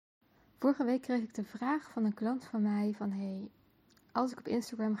Vorige week kreeg ik de vraag van een klant van mij van als ik op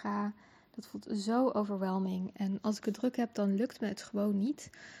Instagram ga, dat voelt zo overwhelming. En als ik het druk heb, dan lukt me het gewoon niet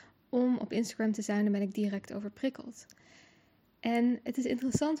om op Instagram te zijn. Dan ben ik direct overprikkeld. En het is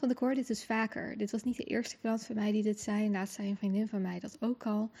interessant, want ik hoor dit dus vaker. Dit was niet de eerste klant van mij die dit zei. En laatst zei een vriendin van mij dat ook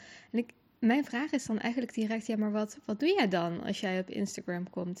al. En mijn vraag is dan eigenlijk direct, ja, maar wat doe jij dan als jij op Instagram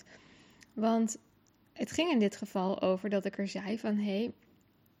komt? Want het ging in dit geval over dat ik er zei van,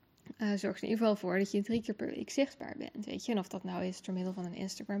 zorg er in ieder geval voor dat je 3 keer per week zichtbaar bent, weet je. En of dat nou is door middel van een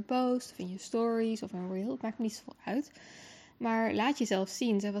Instagram post, of in je stories, of een reel, het maakt me niet zoveel uit. Maar laat jezelf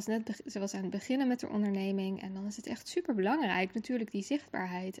zien. Ze was aan het beginnen met haar onderneming en dan is het echt super belangrijk, natuurlijk, die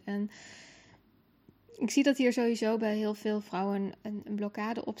zichtbaarheid. En ik zie dat hier sowieso bij heel veel vrouwen een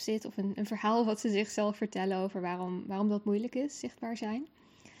blokkade op zit, of een verhaal wat ze zichzelf vertellen over waarom dat moeilijk is, zichtbaar zijn.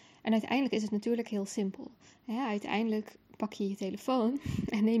 En uiteindelijk is het natuurlijk heel simpel. Ja, uiteindelijk pak je je telefoon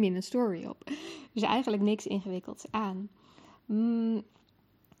en neem je een story op. Dus eigenlijk niks ingewikkelds aan.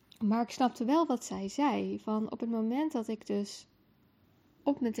 Maar ik snapte wel wat zij zei. Van op het moment dat ik dus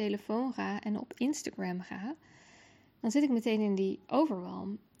op mijn telefoon ga en op Instagram ga, dan zit ik meteen in die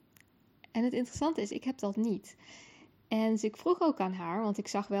overwhelm. En het interessante is, ik heb dat niet. En dus ik vroeg ook aan haar, want ik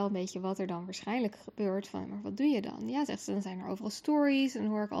zag wel een beetje wat er dan waarschijnlijk gebeurt. Van, maar wat doe je dan? Ja, zegt ze, dan zijn er overal stories. En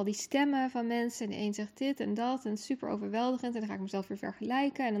dan hoor ik al die stemmen van mensen. En de een zegt dit en dat. En super overweldigend. En dan ga ik mezelf weer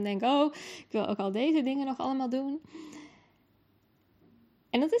vergelijken. En dan denk ik, ik wil ook al deze dingen nog allemaal doen.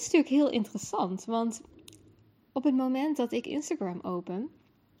 En dat is natuurlijk heel interessant. Want op het moment dat ik Instagram open,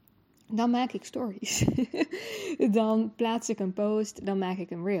 dan maak ik stories. Dan plaats ik een post, dan maak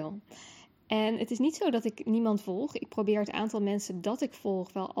ik een reel. En het is niet zo dat ik niemand volg. Ik probeer het aantal mensen dat ik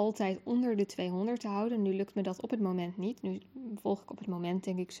volg wel altijd onder de 200 te houden. Nu lukt me dat op het moment niet. Nu volg ik op het moment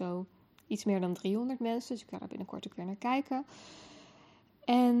denk ik zo iets meer dan 300 mensen. Dus ik ga daar binnenkort ook weer naar kijken.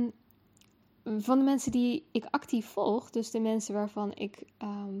 En van de mensen die ik actief volg, dus de mensen waarvan ik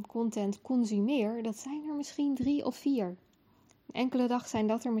content consumeer, dat zijn er misschien 3 of 4. Een enkele dag zijn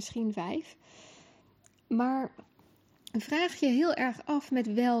dat er misschien 5. Maar vraag je heel erg af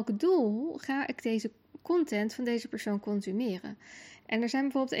met welk doel ga ik deze content van deze persoon consumeren. En er zijn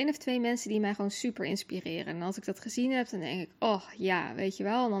bijvoorbeeld 1 of 2 mensen die mij gewoon super inspireren. En als ik dat gezien heb, dan denk ik, ja, weet je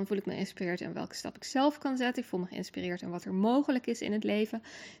wel. En dan voel ik me geïnspireerd in welke stap ik zelf kan zetten. Ik voel me geïnspireerd in wat er mogelijk is in het leven.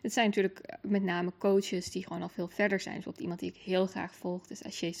 Het zijn natuurlijk met name coaches die gewoon al veel verder zijn. Bijvoorbeeld iemand die ik heel graag volg, dus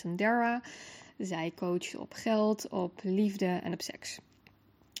Ashay Sundara. Zij coacht op geld, op liefde en op seks.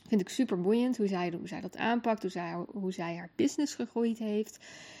 Vind ik super boeiend hoe zij dat aanpakt, hoe zij haar business gegroeid heeft.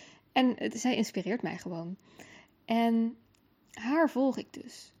 En zij inspireert mij gewoon. En haar volg ik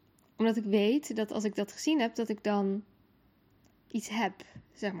dus. Omdat ik weet dat als ik dat gezien heb, dat ik dan iets heb.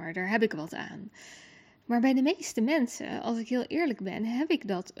 Zeg maar, daar heb ik wat aan. Maar bij de meeste mensen, als ik heel eerlijk ben, heb ik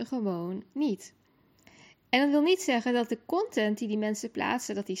dat gewoon niet. En dat wil niet zeggen dat de content die mensen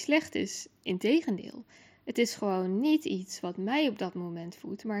plaatsen, dat die slecht is. Integendeel. Het is gewoon niet iets wat mij op dat moment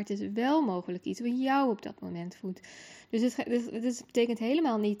voedt, maar het is wel mogelijk iets wat jou op dat moment voedt. Dus het betekent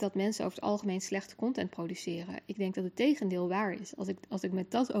helemaal niet dat mensen over het algemeen slechte content produceren. Ik denk dat het tegendeel waar is. Als ik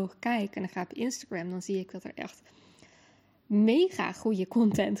met dat oog kijk en dan ga op Instagram, dan zie ik dat er echt mega goede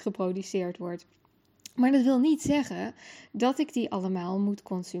content geproduceerd wordt. Maar dat wil niet zeggen dat ik die allemaal moet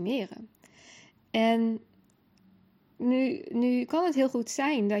consumeren. En nu kan het heel goed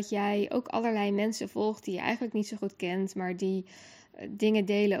zijn dat jij ook allerlei mensen volgt die je eigenlijk niet zo goed kent, maar die dingen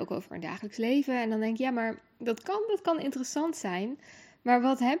delen ook over hun dagelijks leven. En dan denk je, ja, maar dat kan interessant zijn, maar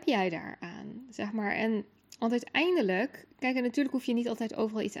wat heb jij daaraan? Zeg maar. En want uiteindelijk, kijk, en natuurlijk hoef je niet altijd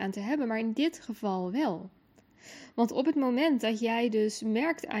overal iets aan te hebben, maar in dit geval wel. Want op het moment dat jij dus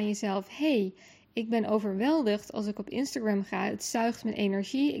merkt aan jezelf, ik ben overweldigd als ik op Instagram ga. Het zuigt mijn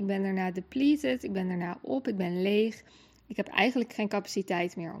energie. Ik ben daarna depleted. Ik ben daarna op. Ik ben leeg. Ik heb eigenlijk geen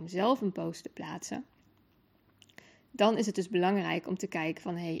capaciteit meer om zelf een post te plaatsen. Dan is het dus belangrijk om te kijken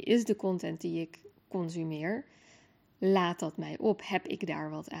van, is de content die ik consumeer, laat dat mij op? Heb ik daar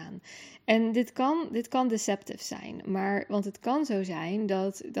wat aan? En dit kan deceptive zijn. Want het kan zo zijn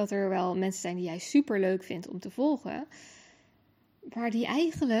dat er wel mensen zijn die jij super leuk vindt om te volgen, maar die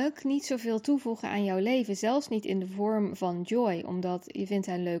eigenlijk niet zoveel toevoegen aan jouw leven. Zelfs niet in de vorm van joy. Omdat je vindt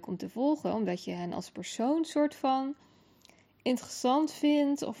hen leuk om te volgen. Omdat je hen als persoon soort van interessant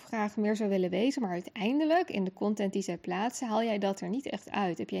vindt. Of graag meer zou willen wezen. Maar uiteindelijk in de content die zij plaatsen, haal jij dat er niet echt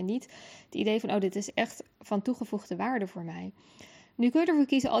uit. Heb jij niet het idee van, dit is echt van toegevoegde waarde voor mij. Nu kun je ervoor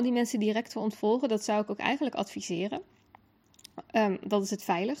kiezen al die mensen direct te ontvolgen. Dat zou ik ook eigenlijk adviseren. Dat is het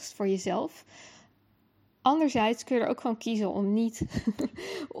veiligst voor jezelf. Anderzijds kun je er ook gewoon kiezen om niet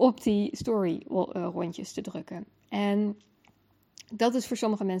op die story rondjes te drukken. En Dat is voor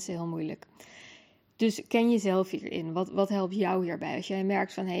sommige mensen heel moeilijk. Dus ken jezelf hierin. Wat helpt jou hierbij? Als jij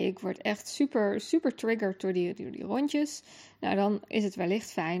merkt van, ik word echt super, super triggered door die rondjes. Nou, dan is het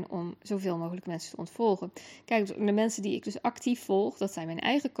wellicht fijn om zoveel mogelijk mensen te ontvolgen. Kijk, de mensen die ik dus actief volg, dat zijn mijn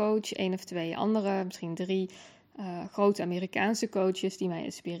eigen coach, 1 of 2 andere, misschien 3 grote Amerikaanse coaches die mij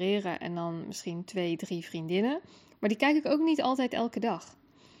inspireren. En dan misschien 2, 3 vriendinnen. Maar die kijk ik ook niet altijd elke dag.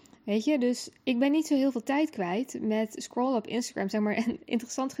 Weet je, dus ik ben niet zo heel veel tijd kwijt met scrollen op Instagram, zeg maar. En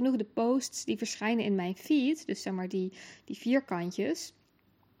interessant genoeg, de posts die verschijnen in mijn feed, dus zeg maar die vierkantjes,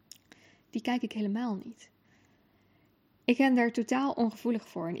 die kijk ik helemaal niet. Ik ben daar totaal ongevoelig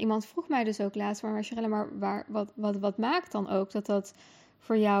voor. En iemand vroeg mij dus ook laatst, maar wat maakt dan ook dat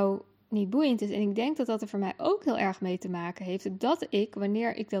voor jou niet boeiend is? En ik denk dat er voor mij ook heel erg mee te maken heeft, dat ik,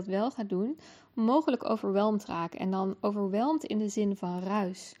 wanneer ik dat wel ga doen, mogelijk overweldigd raak. En dan overweldigd in de zin van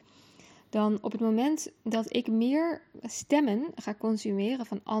ruis. Dan op het moment dat ik meer stemmen ga consumeren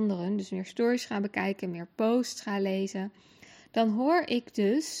van anderen, dus meer stories ga bekijken, meer posts ga lezen, dan hoor ik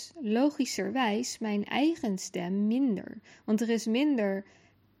dus logischerwijs mijn eigen stem minder. Want er is minder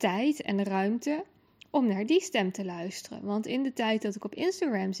tijd en ruimte om naar die stem te luisteren. Want in de tijd dat ik op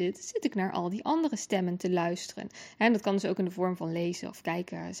Instagram zit ik naar al die andere stemmen te luisteren. En dat kan dus ook in de vorm van lezen of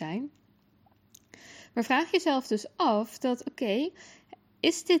kijken zijn. Maar vraag jezelf dus af dat,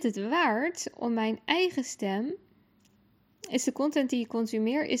 is dit het waard om mijn eigen stem, is de content die ik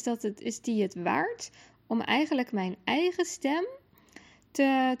consumeer, is die het waard om eigenlijk mijn eigen stem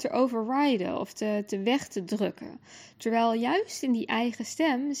te overriden of te weg te drukken? Terwijl juist in die eigen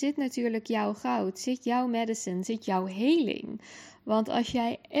stem zit natuurlijk jouw goud, zit jouw medicine, zit jouw heling. Want als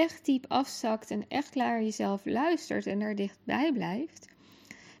jij echt diep afzakt en echt naar jezelf luistert en er dichtbij blijft,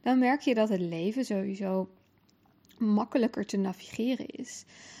 dan merk je dat het leven sowieso makkelijker te navigeren is.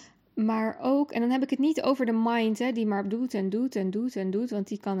 Maar ook, en dan heb ik het niet over de mind, die maar doet en doet en doet en doet, want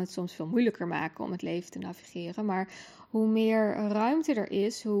die kan het soms veel moeilijker maken om het leven te navigeren. Maar hoe meer ruimte er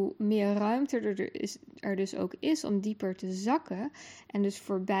is, hoe meer ruimte er dus ook is om dieper te zakken. En dus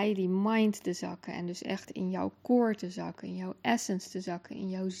voorbij die mind te zakken. En dus echt in jouw core te zakken, in jouw essence te zakken, in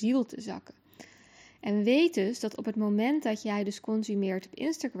jouw ziel te zakken. En weet dus dat op het moment dat jij dus consumeert op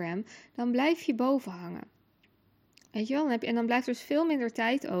Instagram, dan blijf je boven hangen. Weet je wel? En dan blijft er dus veel minder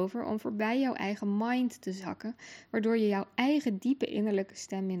tijd over om voorbij jouw eigen mind te zakken, waardoor je jouw eigen diepe innerlijke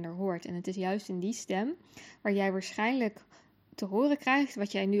stem minder hoort. En het is juist in die stem waar jij waarschijnlijk te horen krijgt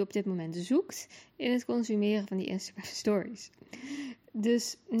wat jij nu op dit moment zoekt in het consumeren van die Instagram stories.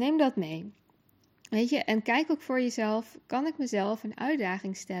 Dus neem dat mee. Weet je, en kijk ook voor jezelf, kan ik mezelf een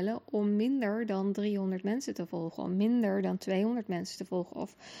uitdaging stellen om minder dan 300 mensen te volgen, om minder dan 200 mensen te volgen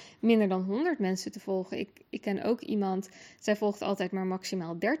of minder dan 100 mensen te volgen. Ik ken ook iemand, zij volgt altijd maar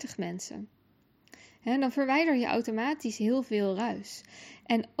maximaal 30 mensen. Dan verwijder je automatisch heel veel ruis.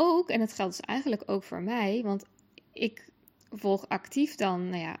 En dat geldt dus eigenlijk ook voor mij, want ik volg actief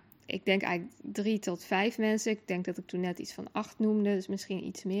dan, ik denk eigenlijk 3 tot 5 mensen. Ik denk dat ik toen net iets van 8 noemde, dus misschien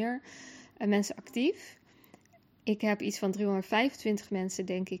iets meer. Mensen actief. Ik heb iets van 325 mensen,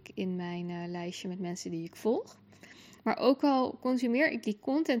 denk ik, in mijn lijstje met mensen die ik volg. Maar ook al consumeer ik die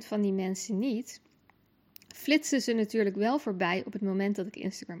content van die mensen niet, flitsen ze natuurlijk wel voorbij op het moment dat ik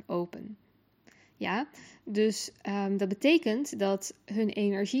Instagram open. Ja, dus dat betekent dat hun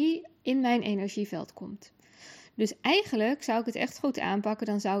energie in mijn energieveld komt. Dus eigenlijk zou ik het echt goed aanpakken,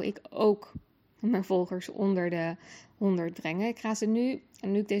 dan zou ik ook mijn volgers onder de 100 brengen. Ik ga ze nu,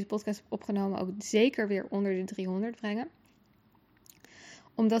 en nu ik deze podcast heb opgenomen, ook zeker weer onder de 300 brengen.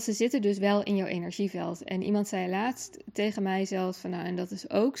 Omdat ze zitten dus wel in jouw energieveld. En iemand zei laatst tegen mij zelfs van, en dat is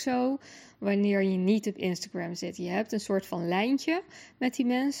ook zo wanneer je niet op Instagram zit. Je hebt een soort van lijntje met die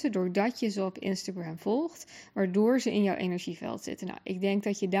mensen, doordat je ze op Instagram volgt, waardoor ze in jouw energieveld zitten. Nou, ik denk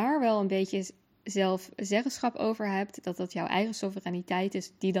dat je daar wel een beetje zelf zeggenschap over hebt, dat jouw eigen soevereiniteit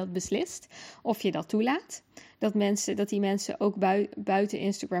is die dat beslist, of je dat toelaat, dat die mensen ook buiten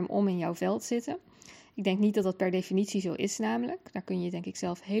Instagram om in jouw veld zitten. Ik denk niet dat dat per definitie zo is namelijk, daar kun je denk ik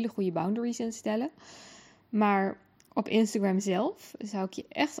zelf hele goede boundaries in stellen, maar op Instagram zelf zou ik je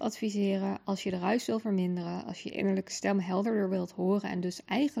echt adviseren, als je de ruis wil verminderen, als je je innerlijke stem helderder wilt horen en dus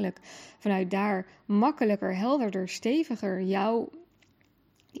eigenlijk vanuit daar makkelijker, helderder, steviger jouw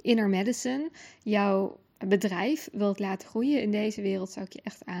inner medicine, jouw bedrijf wilt laten groeien in deze wereld, zou ik je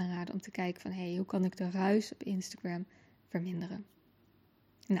echt aanraden om te kijken van, hoe kan ik de ruis op Instagram verminderen?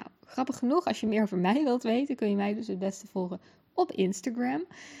 Nou, grappig genoeg, als je meer over mij wilt weten, kun je mij dus het beste volgen op Instagram,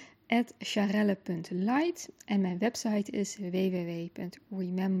 @charelle.light. En mijn website is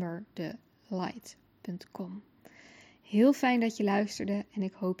www.rememberthelight.com. Heel fijn dat je luisterde en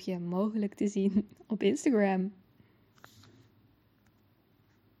ik hoop je mogelijk te zien op Instagram.